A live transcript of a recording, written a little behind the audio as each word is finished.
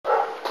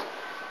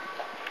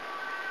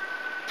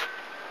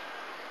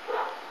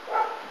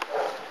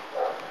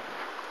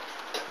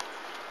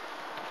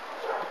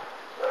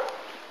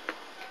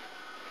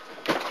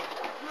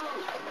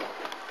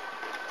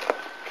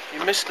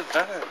missed the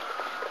van.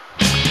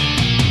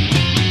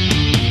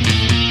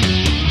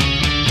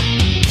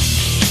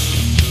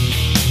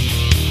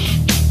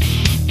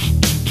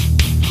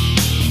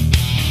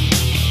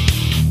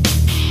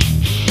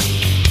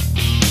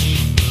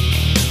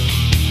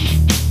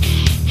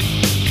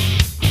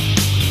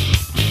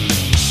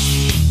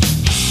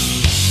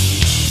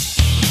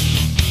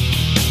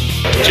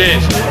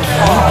 Cheers.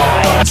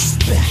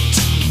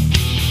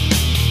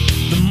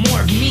 The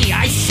more of me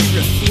I see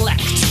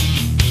reflect,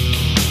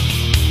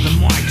 the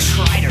more I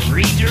try to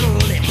read your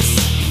lips,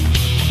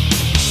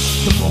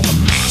 the more the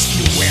mask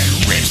you wear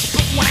rips.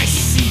 But when I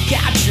seek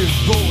out your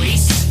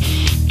voice,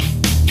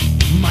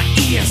 my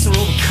ears are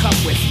overcome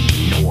with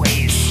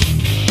noise.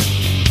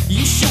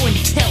 You show and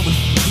tell the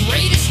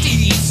greatest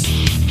ease,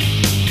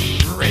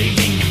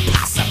 raving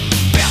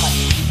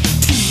impossibilities.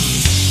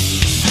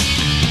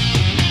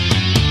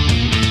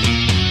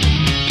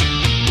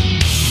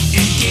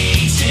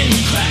 Engage in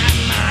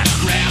climb, I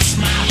grasp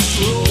my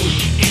throat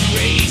and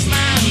raise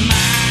my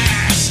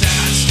mind,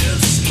 starts to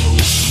slow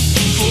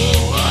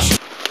for us.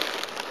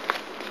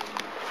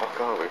 Fuck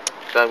are we?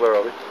 Dan, where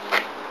are we?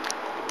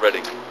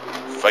 Reading.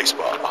 Face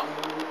bar.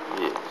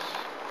 Yes.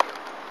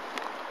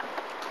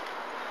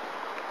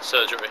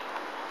 Surgery.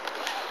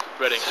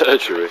 Reading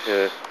Surgery,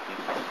 yeah.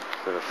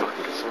 Never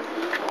fucking good song.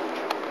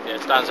 Yeah,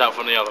 it stands out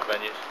from the other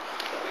venues.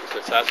 So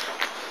it has.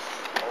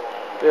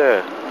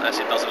 Yeah. Unless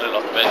it doesn't look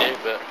like a venue,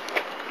 but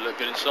it look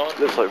good inside.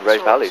 Looks like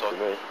Rape Alley to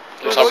me.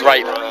 Looks like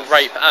Rape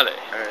Alley.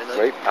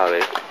 Rape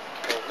Alley.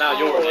 Now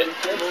you're in it.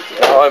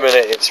 No, I'm in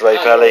it, it's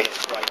Rape Alley.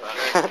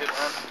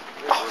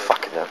 Oh,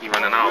 fucking hell. You're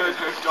running out.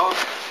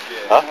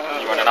 Huh?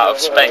 You're running out of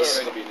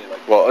space.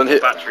 What, on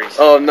it? Batteries.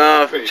 Oh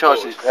no, I've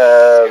charged it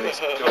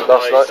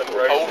last night.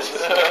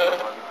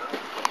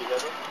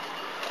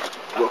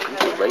 Welcome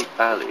to Rape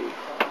Alley.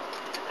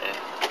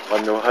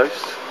 I'm your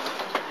host.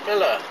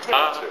 Miller.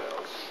 What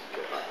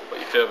are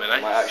you filming, eh?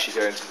 Might actually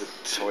go into the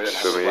toilet.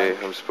 Filming you,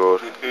 I'm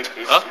bored.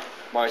 Huh?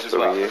 Might as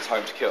well. Filming you. It's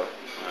time to kill.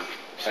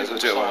 Might as well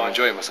do it when I'm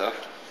enjoying myself.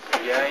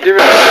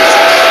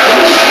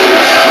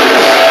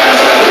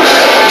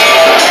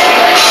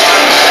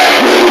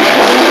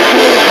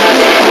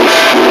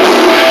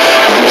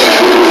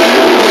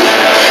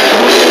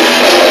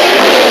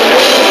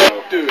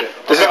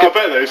 I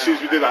bet though, as soon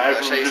as we did that,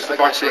 everyone just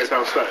evacuated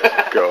downstairs.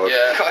 God.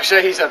 Yeah. Can I show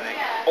you something?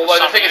 Although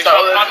the thing is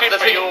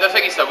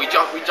though, we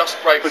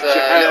just broke the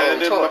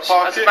little torch.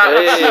 That's Hey. about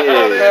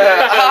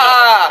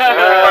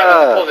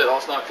deposit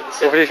last night for the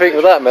What do you think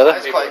of that, Miller?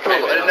 That's quite cool. I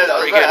didn't know that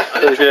was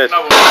Pretty good. there.